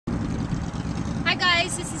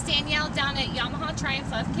guys, this is Danielle down at Yamaha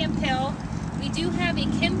Triumph of Camp Hill. We do have a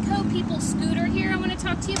Kimco People scooter here I want to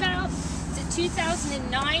talk to you about. It's a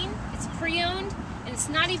 2009, it's pre-owned, and it's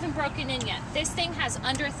not even broken in yet. This thing has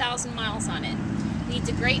under 1,000 miles on it. Needs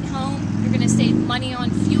a great home. You're going to save money on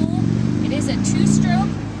fuel. It is a 2-stroke,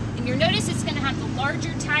 and you'll notice it's going to have the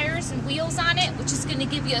larger tires and wheels on it, which is going to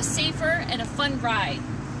give you a safer and a fun ride.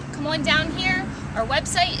 Come on down here. Our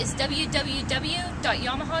website is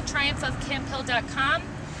www.yamahatriumphofcamphill.com,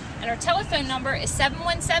 and our telephone number is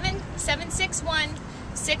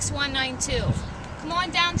 717-761-6192. Come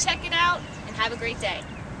on down, check it out, and have a great day.